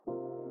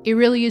It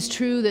really is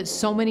true that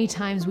so many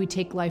times we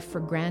take life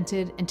for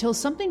granted until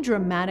something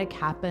dramatic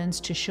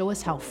happens to show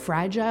us how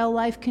fragile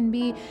life can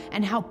be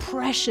and how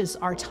precious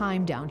our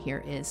time down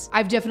here is.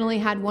 I've definitely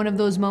had one of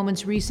those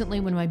moments recently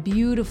when my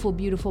beautiful,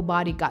 beautiful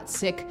body got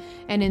sick.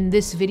 And in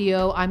this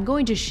video, I'm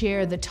going to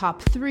share the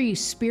top 3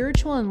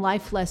 spiritual and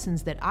life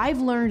lessons that I've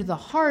learned the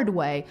hard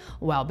way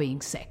while being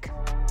sick.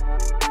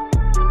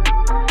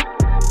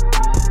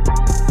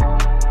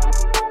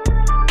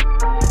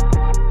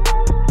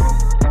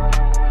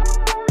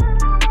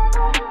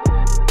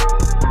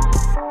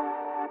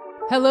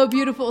 Hello,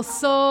 beautiful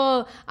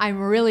soul. I'm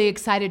really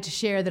excited to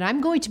share that I'm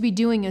going to be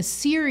doing a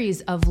series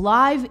of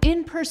live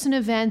in-person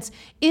events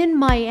in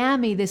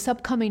Miami this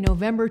upcoming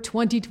November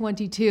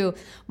 2022.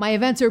 My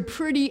events are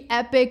pretty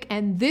epic,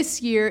 and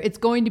this year it's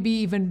going to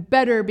be even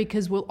better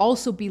because we'll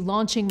also be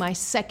launching my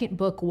second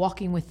book,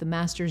 Walking with the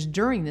Masters,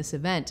 during this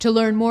event. To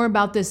learn more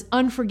about this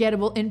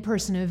unforgettable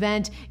in-person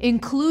event,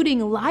 including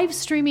live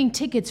streaming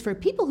tickets for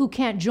people who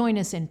can't join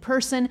us in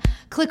person,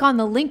 click on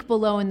the link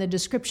below in the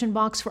description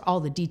box for all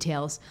the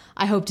details.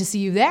 I hope to see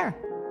you there.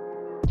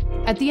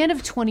 At the end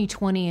of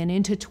 2020 and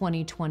into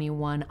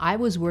 2021, I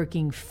was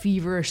working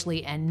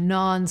feverishly and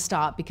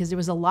nonstop because there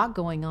was a lot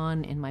going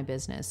on in my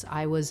business.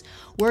 I was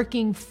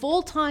working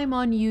full-time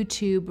on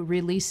YouTube,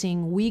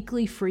 releasing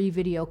weekly free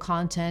video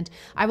content.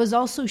 I was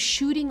also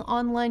shooting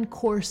online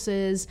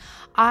courses.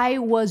 I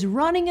was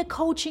running a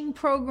coaching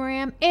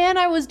program, and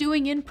I was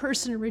doing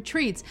in-person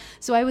retreats.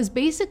 So I was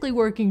basically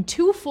working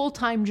 2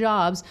 full-time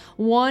jobs,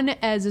 one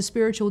as a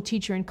spiritual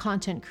teacher and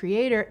content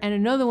creator, and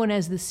another one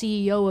as the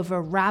CEO of a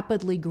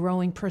rapidly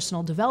growing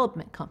personal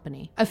development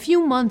company. A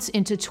few months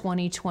into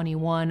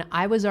 2021,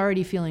 I was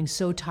already feeling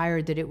so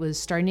tired that it was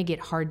starting to get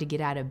hard to get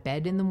out of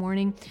bed in the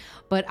morning,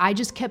 but I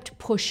just kept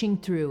pushing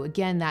through.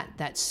 Again,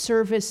 that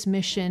service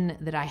mission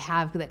that I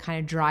have that kind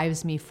of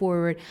drives me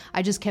forward.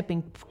 I just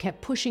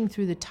kept pushing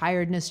through the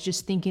tiredness,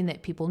 just thinking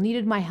that people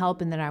needed my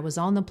help and that I was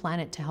on the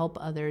planet to help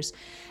others.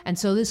 And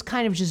so this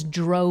kind of just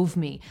drove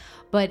me.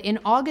 But in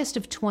August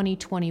of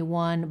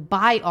 2021,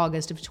 by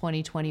August of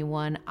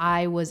 2021,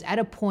 I was at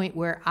a point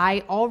where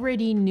I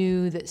already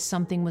knew that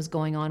something was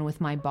going on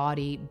with my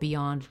body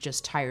beyond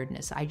just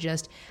tiredness. I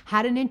just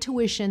had an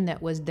intuition that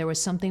there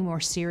was something more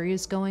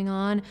serious going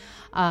on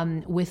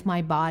with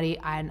my body,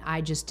 and I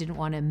just didn't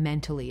want to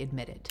mentally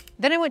admit it.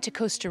 Then I went to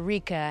Costa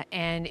Rica,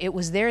 and it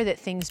was there that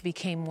things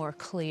became more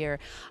clear.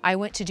 I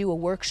went to do a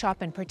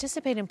workshop and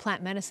participate in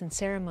plant medicine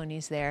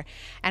ceremonies there,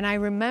 and I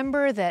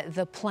remember that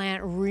the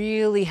plant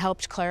really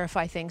helped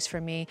clarify things for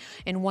me.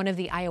 In one of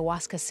the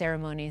ayahuasca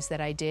ceremonies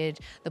that I did,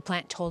 the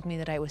plant told me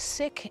that I was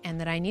sick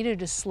and that I needed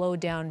to slow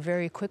down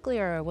very quickly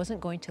or I wasn't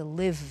going to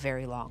live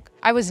very long.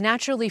 I was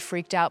naturally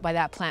freaked out by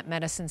that plant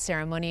medicine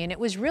ceremony, and it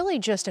was really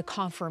just a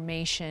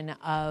confirmation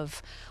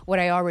of what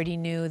I already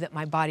knew, that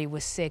my body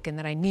was sick and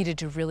that I needed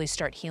to really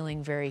start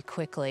healing very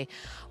quickly.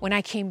 When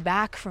I came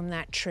back from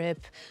that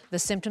trip, the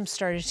symptoms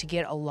started to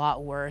get a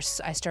lot worse.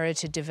 I started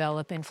to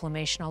develop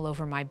inflammation all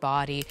over my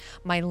body.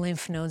 My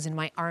lymph nodes in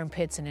my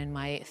armpits and in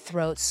my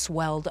throat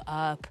swelled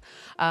up.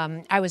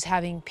 I was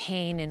having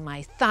pain in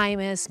my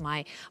thymus.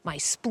 My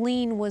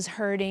spleen was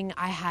hurting.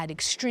 I had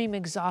extreme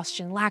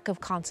exhaustion, lack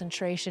of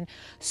concentration.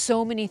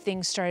 So many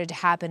things started to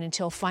happen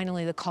until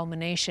finally the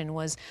culmination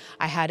was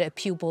I had a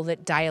pupil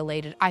that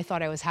dilated. I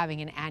thought I was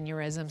having an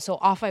aneurysm. So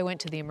off I went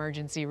to the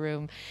emergency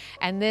room.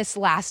 And this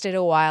lasted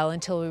a while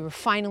until we were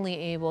finally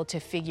able to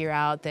figure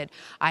out that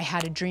I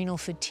had adrenal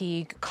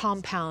fatigue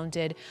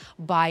compounded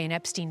by an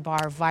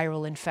Epstein-Barr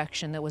viral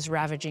infection that was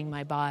ravaging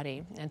my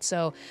body. And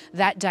so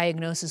that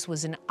diagnosis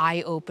was an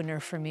eye-opener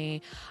for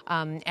me,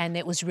 and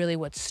it was really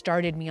what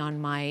started me on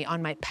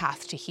my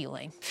path to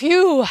healing.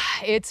 Phew,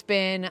 it's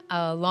been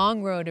a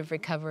long road of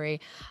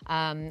recovery.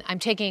 I'm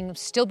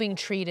still being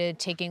treated,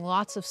 taking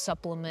lots of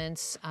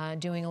supplements,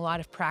 doing a lot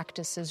of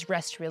practices,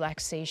 rest,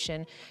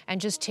 relaxation, and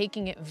just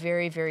taking it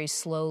very, very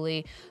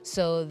slowly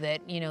so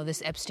that,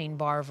 this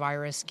Epstein-Barr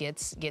virus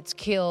gets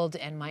killed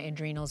and my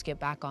adrenals get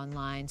back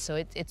online. So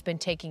it's been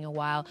taking a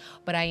while,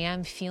 but I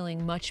am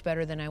feeling much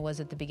better than I was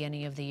at the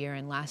beginning of the year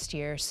and last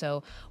year.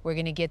 So we're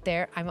going to get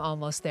there. I'm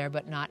almost there,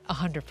 but not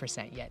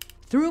 100% yet.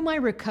 Through my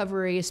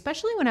recovery,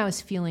 especially when I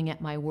was feeling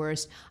at my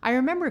worst, I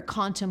remember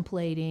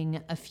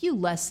contemplating a few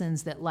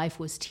lessons that life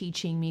was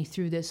teaching me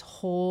through this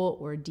whole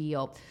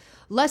ordeal.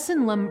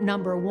 Lesson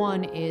number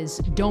 1 is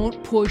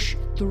don't push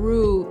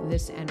through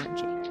this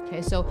energy.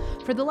 Okay, so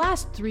for the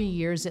last 3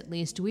 years at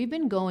least, we've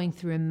been going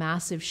through a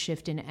massive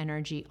shift in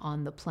energy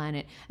on the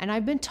planet. And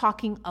I've been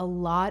talking a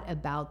lot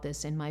about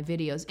this in my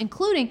videos,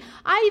 including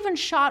I even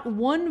shot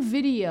one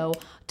video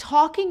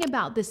talking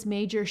about this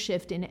major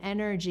shift in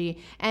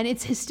energy. And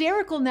it's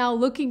hysterical now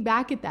looking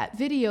back at that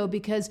video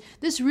because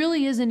this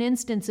really is an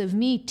instance of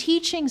me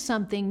teaching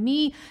something,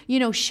 me,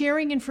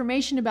 sharing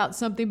information about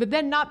something, but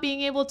then not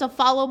being able to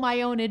follow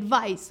my own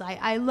advice.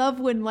 I love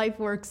when life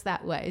works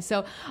that way.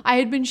 So I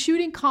had been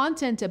shooting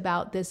content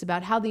about this,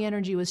 about how the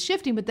energy was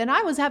shifting, but then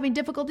I was having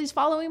difficulties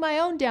following my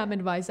own damn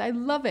advice. I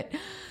love it.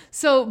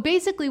 So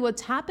basically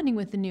what's happening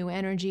with the new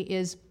energy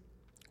is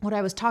what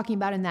I was talking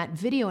about in that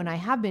video, and I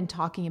have been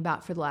talking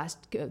about for the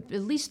last at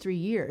least 3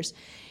 years,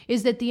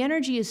 is that the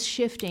energy is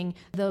shifting.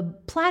 The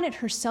planet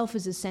herself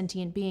is a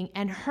sentient being,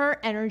 and her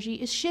energy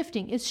is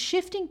shifting. It's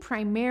shifting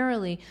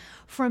primarily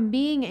from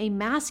being a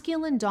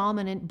masculine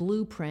dominant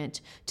blueprint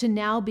to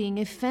now being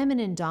a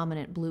feminine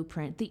dominant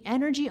blueprint. The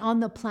energy on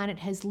the planet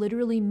has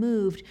literally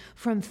moved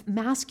from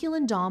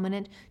masculine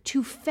dominant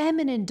to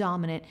feminine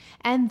dominant,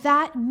 and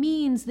that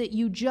means that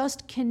you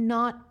just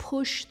cannot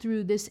push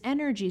through this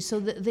energy. So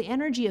the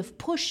energy of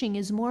pushing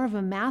is more of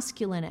a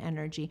masculine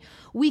energy.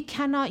 We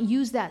cannot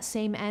use that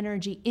same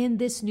energy in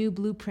this new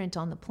blueprint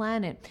on the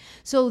planet.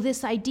 So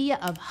this idea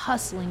of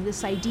hustling,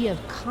 this idea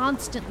of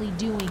constantly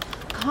doing,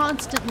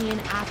 constantly in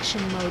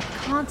action mode,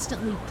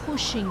 constantly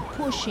pushing,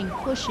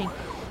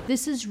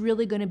 this is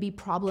really going to be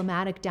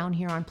problematic down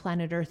here on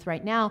planet Earth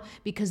right now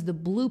because the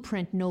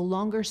blueprint no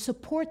longer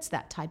supports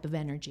that type of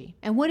energy.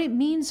 And what it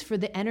means for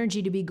the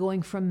energy to be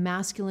going from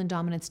masculine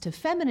dominance to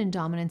feminine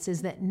dominance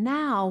is that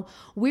now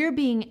we're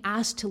being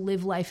asked to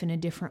live life in a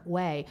different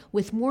way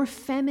with more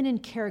feminine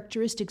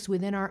characteristics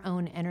within our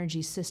own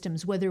energy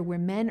systems, whether we're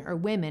men or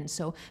women.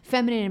 So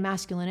feminine and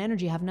masculine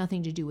energy have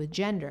nothing to do with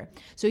gender.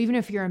 So even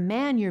if you're a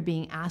man, you're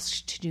being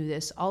asked to do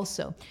this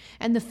also.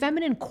 And the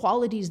feminine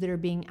qualities that are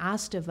being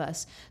asked of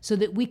us so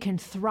that we can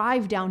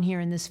thrive down here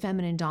in this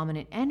feminine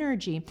dominant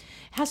energy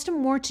has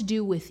more to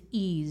do with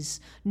ease,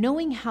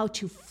 knowing how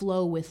to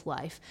flow with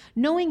life,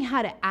 knowing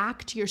how to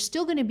act. You're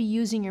still going to be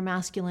using your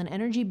masculine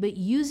energy, but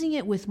using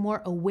it with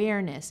more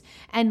awareness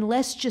and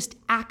less just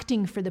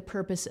acting for the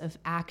purpose of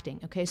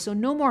acting. Okay, so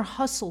no more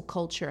hustle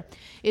culture.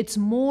 It's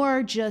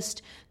more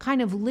just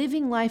kind of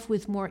living life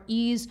with more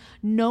ease,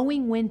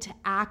 knowing when to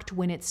act,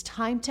 when it's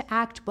time to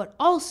act, but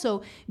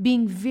also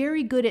being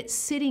very good at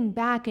sitting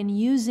back and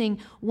using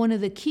one of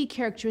the key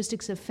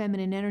characteristics of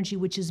feminine energy,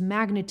 which is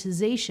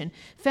magnetization.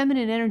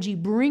 Feminine energy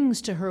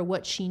brings to her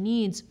what she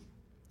needs,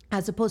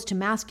 as opposed to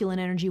masculine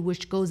energy,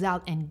 which goes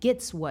out and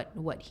gets what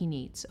he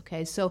needs,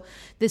 okay? So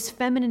this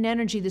feminine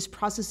energy, this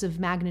process of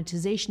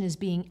magnetization is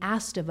being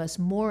asked of us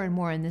more and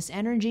more in this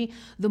energy.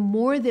 The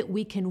more that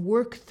we can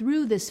work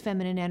through this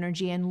feminine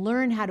energy and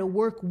learn how to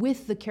work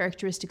with the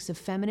characteristics of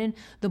feminine,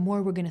 the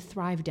more we're gonna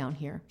thrive down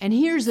here. And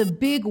here's a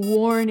big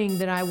warning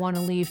that I wanna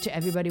leave to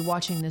everybody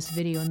watching this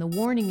video, and the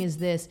warning is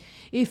this: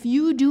 if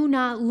you do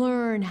not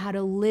learn how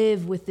to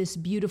live with this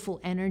beautiful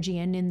energy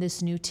and in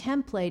this new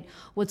template,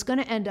 what's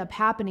gonna end up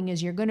happening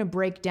is you're going to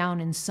break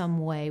down in some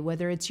way,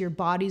 whether it's your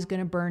body's going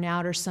to burn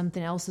out or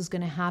something else is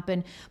going to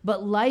happen,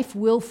 but life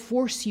will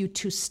force you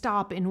to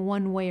stop in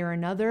one way or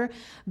another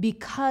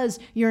because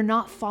you're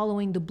not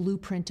following the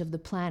blueprint of the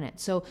planet.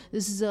 So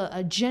this is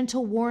a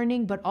gentle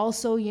warning, but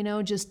also,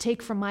 just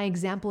take from my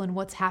example and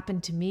what's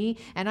happened to me.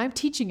 And I'm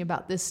teaching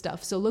about this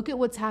stuff. So look at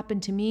what's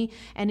happened to me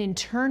and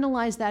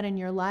internalize that in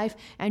your life.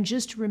 And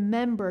just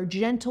remember,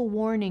 gentle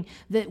warning,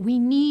 that we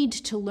need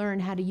to learn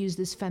how to use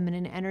this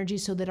feminine energy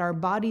so that our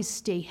bodies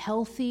stay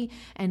healthy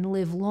and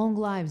live long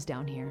lives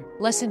down here.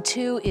 Lesson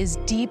 2 is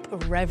deep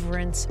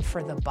reverence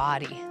for the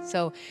body.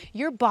 So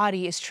your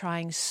body is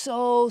trying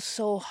so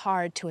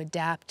hard to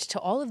adapt to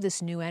all of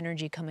this new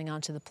energy coming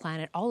onto the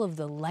planet, all of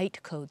the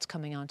light codes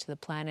coming onto the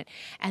planet,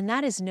 and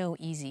that is no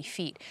easy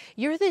feat.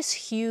 You're this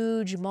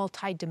huge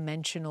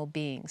multi-dimensional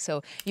being.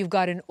 So you've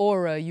got an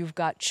aura, you've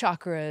got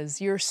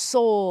chakras, your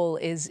soul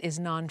is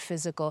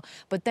non-physical,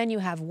 but then you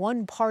have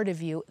one part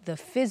of you, the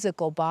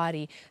physical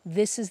body.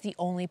 This is the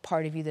only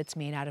part of you that's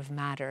made out of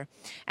matter.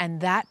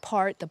 And that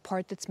part, the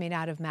part that's made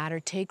out of matter,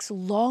 takes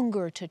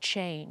longer to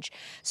change.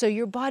 So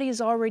your body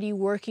is already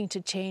working to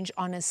change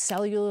on a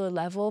cellular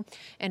level,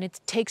 and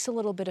it takes a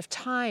little bit of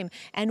time.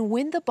 And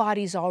when the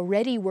body's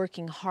already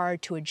working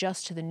hard to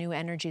adjust to the new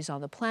energies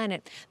on the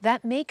planet,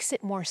 that makes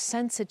it more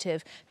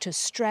sensitive to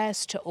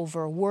stress, to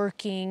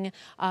overworking,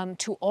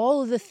 to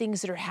all of the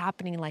things that are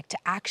happening, like to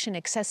action,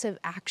 excessive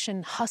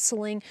action,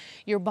 hustling.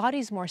 Your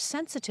body's more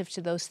sensitive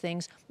to those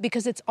things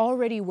because it's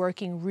already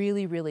working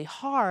really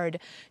hard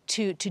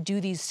to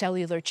do these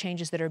cellular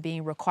changes that are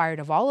being required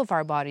of all of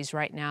our bodies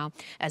right now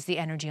as the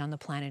energy on the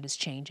planet is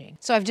changing.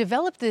 So I've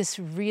developed this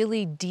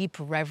really deep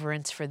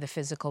reverence for the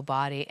physical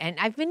body, and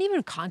I've been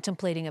even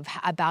contemplating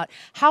about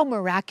how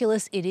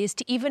miraculous it is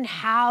to even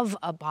have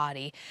a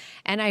body.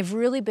 And I've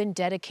really been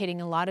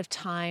dedicating a lot of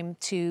time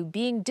to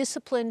being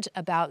disciplined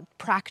about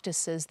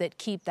practices that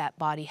keep that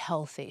body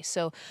healthy.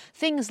 So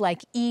things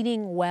like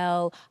eating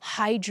well,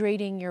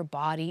 hydrating your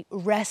body,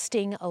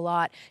 resting a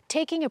lot,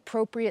 taking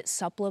appropriate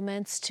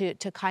supplements to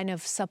kind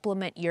of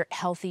supplement your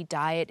healthy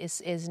diet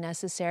is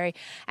necessary,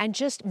 and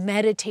just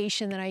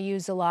meditation that I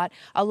use a lot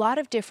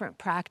of different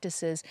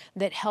practices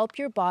that help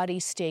your body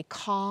stay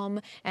calm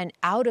and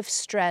out of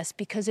stress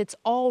because it's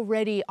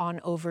already on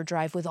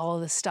overdrive with all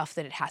of the stuff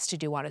that it has to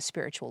do on a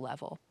spiritual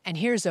level. And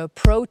here's a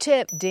pro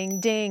tip, ding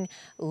ding,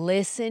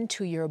 listen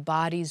to your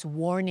body's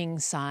warning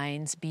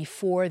signs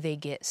before they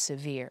get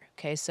severe.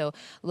 okay? So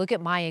look at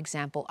my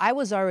example. I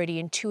was already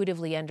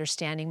intuitively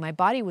understanding. My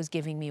body was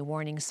giving me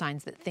warning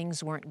signs that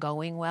things weren't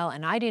going well,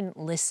 and I didn't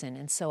listen.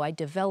 And so I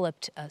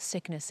developed a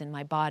sickness in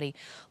my body.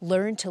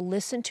 Learn to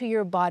listen to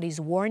your body's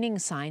warning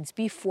signs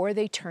before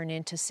they turn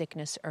into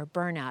sickness or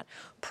burnout.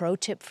 Pro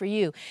tip for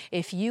you,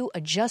 if you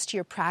adjust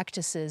your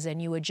practices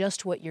and you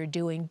adjust what you're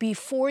doing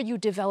before you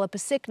develop a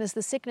sickness,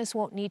 the sickness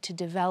won't need to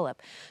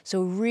develop.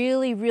 So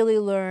really, really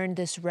learn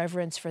this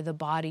reverence for the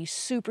body.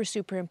 Super,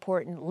 super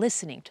important,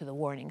 listening to the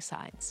warning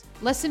signs.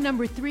 Lesson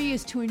number 3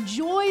 is to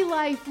enjoy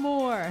life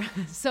more.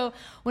 So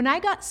when I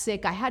got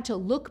sick, I had to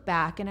look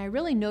back, and I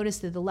really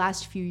noticed that the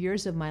last few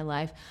years of my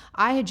life,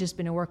 I had just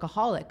been a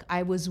workaholic.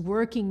 I was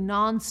working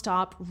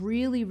nonstop,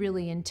 really,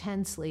 really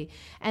intensely.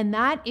 And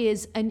that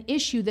is an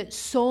issue that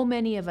so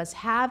many of us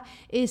have,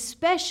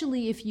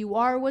 especially if you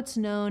are what's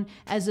known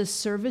as a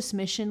service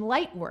mission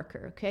light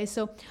worker, okay?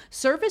 So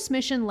service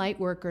mission light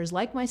workers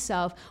like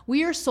myself,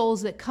 we are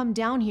souls that come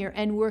down here,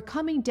 and we're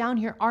coming down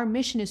here. Our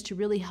mission is to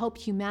really help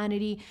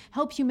humanity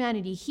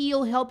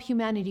heal, help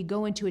humanity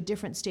go into a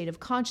different state of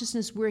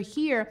consciousness. We're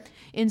here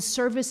in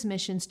service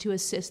missions to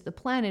assist the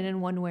planet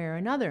in one way or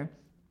another.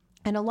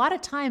 And a lot of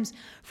times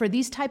for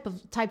these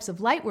types of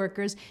light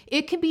workers,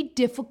 it can be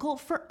difficult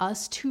for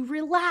us to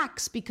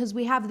relax because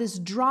we have this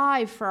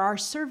drive for our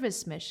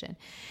service mission.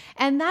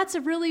 And that's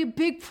a really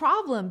big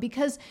problem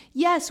because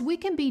yes, we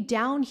can be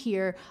down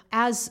here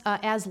as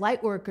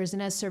light workers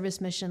and as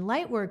service mission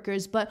light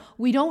workers, but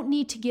we don't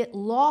need to get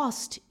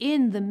lost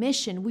in the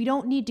mission. We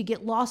don't need to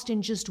get lost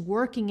in just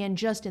working and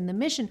just in the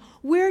mission.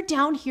 We're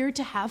down here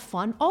to have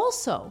fun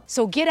also.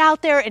 So get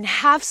out there and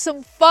have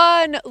some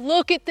fun.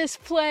 Look at this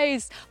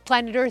place.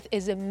 Planet Earth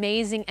is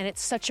amazing, and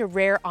it's such a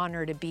rare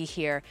honor to be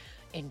here.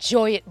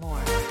 Enjoy it more.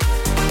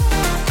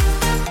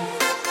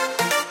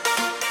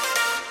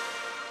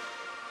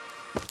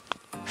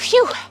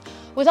 Phew!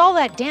 With all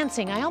that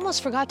dancing, I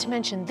almost forgot to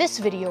mention this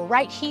video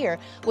right here,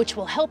 which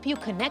will help you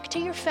connect to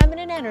your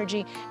feminine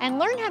energy and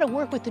learn how to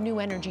work with the new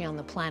energy on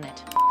the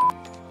planet.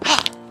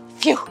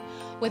 Phew!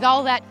 With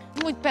all that...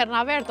 Muito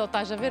perna aberta,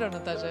 Tasha, ver ou não,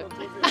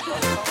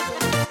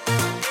 Tasha?